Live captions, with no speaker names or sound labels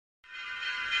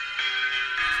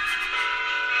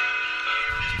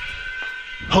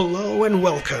Hello and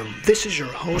welcome. This is your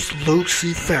host Luke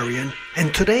C. Pherian,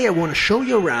 and today I want to show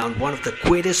you around one of the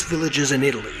quaintest villages in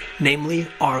Italy, namely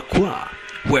Arqua,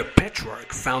 where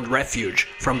Petrarch found refuge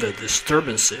from the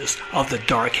disturbances of the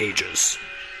Dark Ages.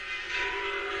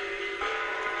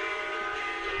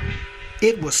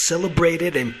 It was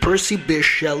celebrated in Percy Bysshe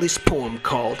Shelley's poem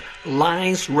called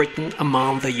Lines Written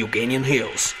Among the Euganean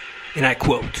Hills, and I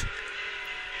quote,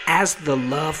 "As the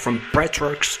love from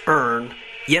Petrarch's urn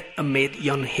yet amid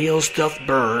yon hills doth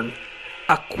burn,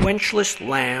 a quenchless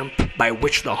lamp by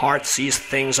which the heart sees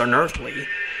things unearthly,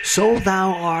 so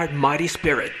thou art, mighty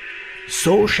spirit,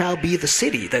 so shall be the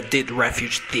city that did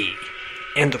refuge thee."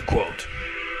 End of quote.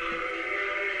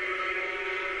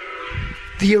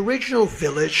 The original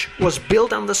village was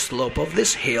built on the slope of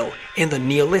this hill in the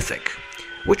Neolithic,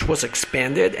 which was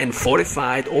expanded and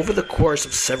fortified over the course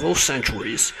of several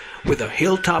centuries with a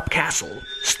hilltop castle,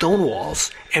 stone walls,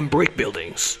 and brick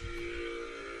buildings.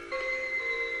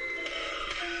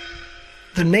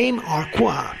 The name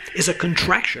Arqua is a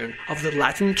contraction of the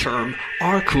Latin term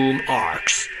Arcum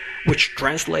Arx, which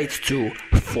translates to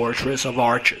fortress of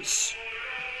arches.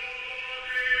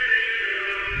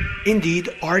 Indeed,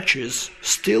 arches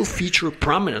still feature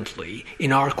prominently in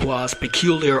Arqua's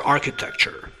peculiar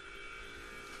architecture.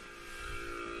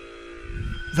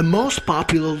 The most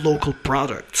popular local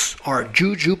products are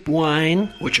jujube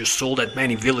wine, which is sold at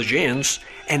many village inns,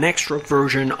 and extra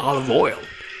virgin olive oil,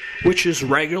 which is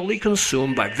regularly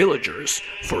consumed by villagers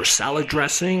for salad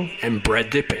dressing and bread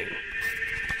dipping.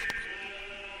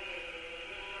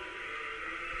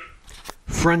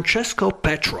 Francesco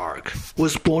Petrarch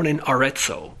was born in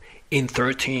Arezzo in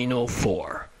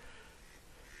 1304.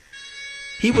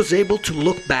 He was able to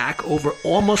look back over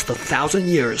almost 1,000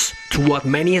 years to what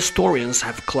many historians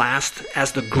have classed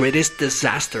as the greatest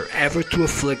disaster ever to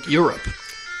afflict Europe,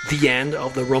 the end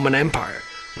of the Roman Empire,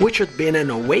 which had been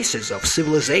an oasis of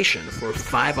civilization for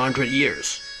 500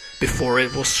 years, before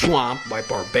it was swamped by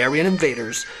barbarian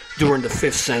invaders during the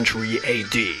 5th century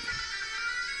AD.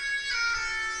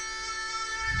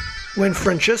 When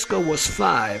Francesco was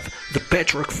 5, the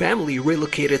Petrarch family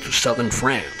relocated to southern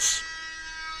France.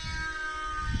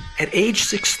 At age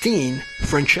 16,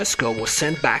 Francesco was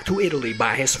sent back to Italy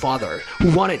by his father, who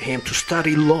wanted him to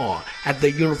study law at the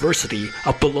University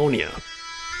of Bologna.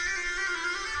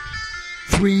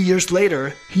 3 years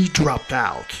later, he dropped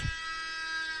out.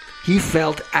 He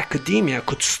felt academia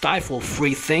could stifle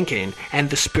free thinking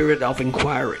and the spirit of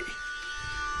inquiry.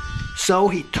 So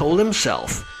he told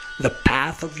himself, "The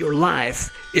path of your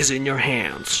life is in your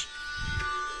hands."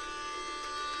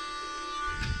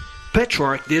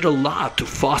 Petrarch did a lot to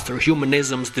foster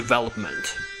humanism's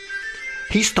development.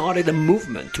 He started a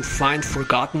movement to find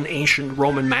forgotten ancient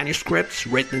Roman manuscripts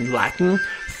written in Latin,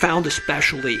 found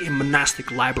especially in monastic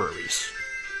libraries.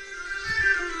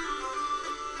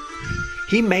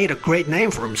 He made a great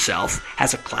name for himself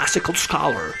as a classical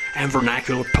scholar and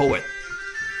vernacular poet.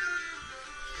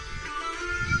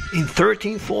 In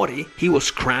 1340, he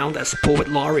was crowned as poet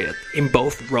laureate in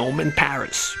both Rome and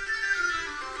Paris.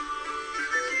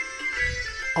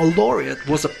 A laureate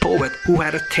was a poet who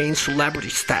had attained celebrity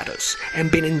status and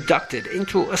been inducted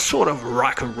into a sort of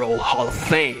rock and roll hall of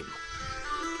fame.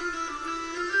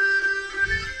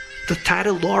 The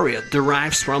title laureate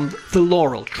derives from the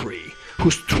laurel tree,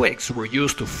 whose twigs were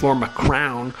used to form a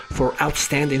crown for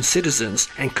outstanding citizens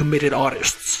and committed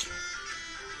artists.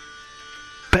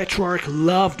 Petrarch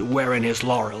loved wearing his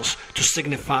laurels to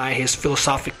signify his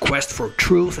philosophic quest for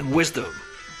truth and wisdom.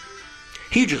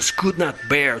 He just could not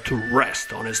bear to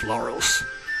rest on his laurels.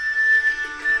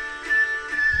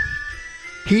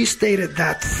 He stated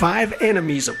that 5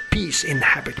 enemies of peace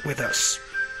inhabit with us: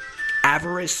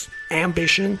 avarice,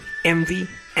 ambition, envy,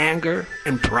 anger,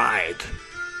 and pride.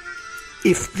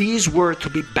 If these were to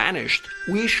be banished,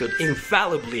 we should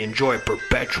infallibly enjoy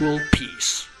perpetual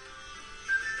peace.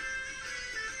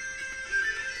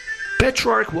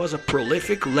 Petrarch was a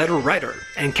prolific letter writer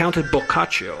and counted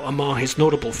Boccaccio among his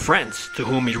notable friends, to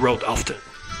whom he wrote often.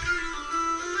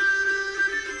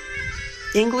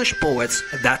 English poets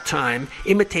at that time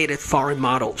imitated foreign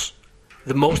models,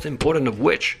 the most important of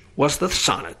which was the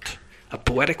sonnet, a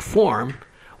poetic form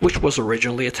which was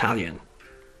originally Italian.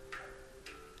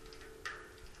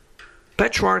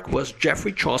 Petrarch was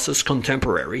Geoffrey Chaucer's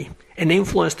contemporary and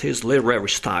influenced his literary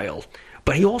style,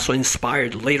 but he also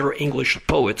inspired later English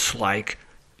poets like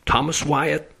Thomas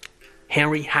Wyatt,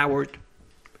 Henry Howard,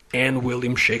 and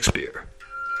William Shakespeare.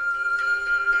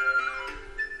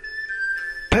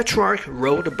 Petrarch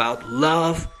wrote about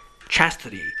love,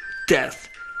 chastity, death,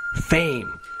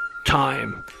 fame,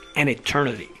 time, and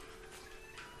eternity.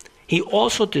 He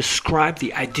also described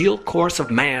the ideal course of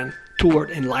man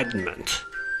toward enlightenment.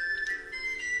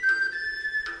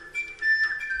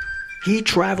 He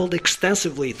traveled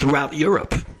extensively throughout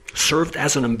Europe, served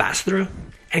as an ambassador,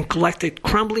 and collected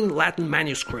crumbling Latin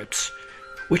manuscripts,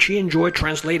 which he enjoyed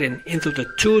translating into the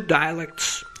two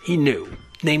dialects he knew,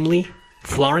 namely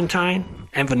Florentine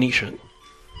and Venetian.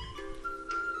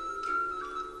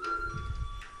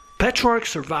 Petrarch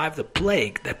survived the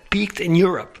plague that peaked in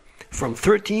Europe from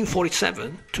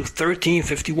 1347 to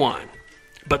 1351,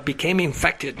 but became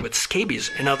infected with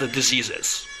scabies and other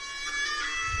diseases.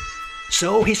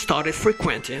 So he started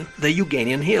frequenting the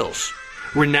Euganean hills,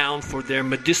 renowned for their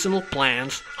medicinal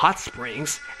plants, hot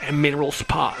springs, and mineral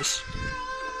spas.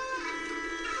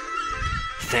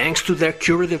 Thanks to their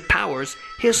curative powers,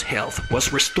 his health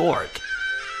was restored.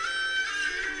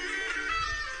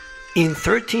 In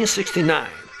 1369,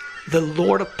 the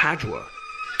Lord of Padua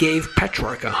gave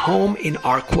Petrarch a home in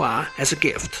Arqua as a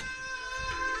gift.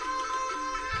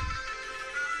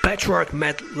 Petrarch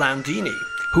met Landini,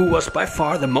 who was by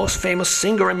far the most famous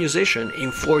singer and musician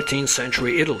in 14th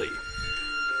century Italy.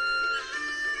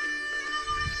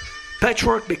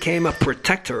 Petrarch became a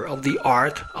protector of the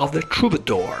art of the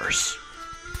troubadours.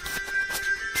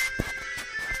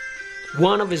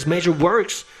 One of his major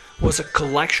works was a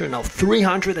collection of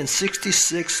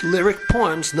 366 lyric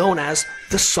poems known as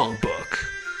the Songbook.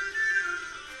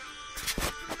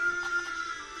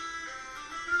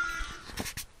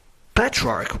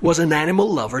 Petrarch was an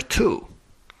animal lover too.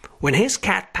 When his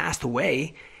cat passed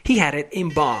away, he had it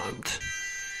embalmed.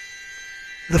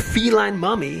 The feline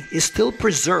mummy is still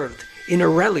preserved in a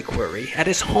reliquary at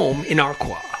his home in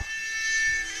Arqua.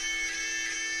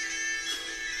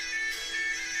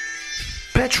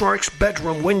 Petrarch's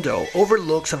bedroom window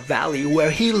overlooks a valley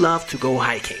where he loved to go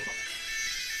hiking.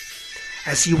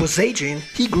 As he was aging,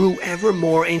 he grew ever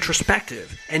more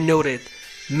introspective and noted,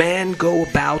 "Men go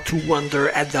about to wonder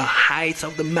at the heights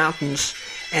of the mountains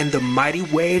and the mighty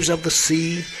waves of the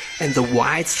sea, and the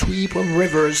wide sweep of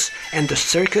rivers, and the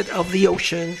circuit of the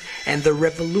ocean, and the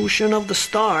revolution of the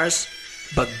stars,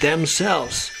 but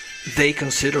themselves they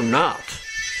consider not."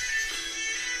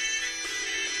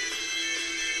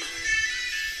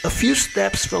 A few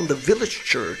steps from the village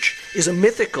church is a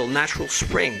mythical natural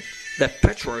spring that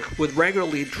Petrarch would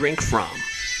regularly drink from.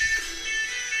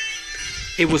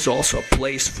 It was also a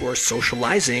place for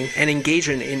socializing and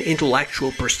engaging in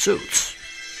intellectual pursuits.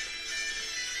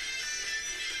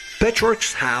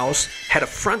 Petrarch's house had a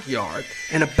front yard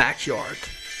and a backyard,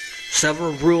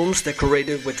 several rooms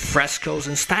decorated with frescoes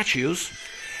and statues,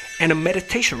 and a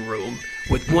meditation room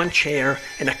with one chair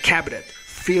and a cabinet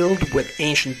filled with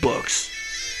ancient books.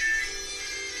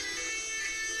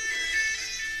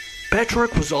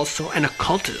 Petrarch was also an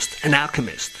occultist and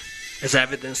alchemist, as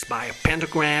evidenced by a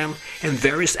pentagram and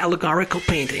various allegorical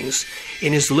paintings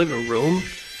in his living room,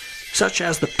 such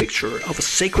as the picture of a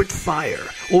sacred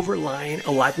fire overlying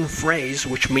a Latin phrase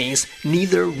which means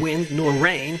neither wind nor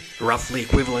rain, roughly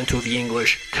equivalent to the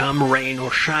English come rain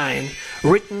or shine,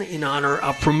 written in honor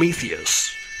of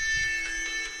Prometheus.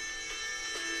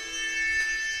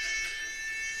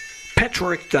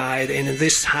 Petrarch died in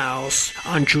this house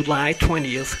on July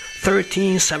 20th,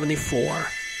 1374,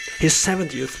 his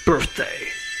 70th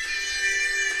birthday.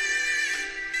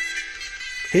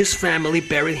 His family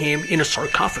buried him in a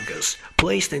sarcophagus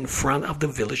placed in front of the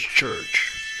village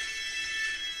church.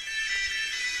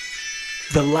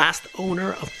 The last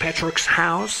owner of Petrarch's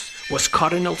house was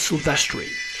Cardinal Silvestri,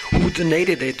 who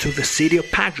donated it to the city of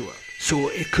Padua so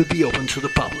it could be open to the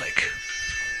public.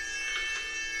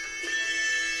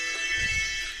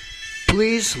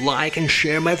 Please like and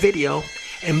share my video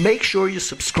and make sure you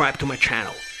subscribe to my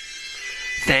channel.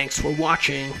 Thanks for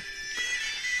watching.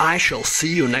 I shall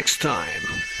see you next time.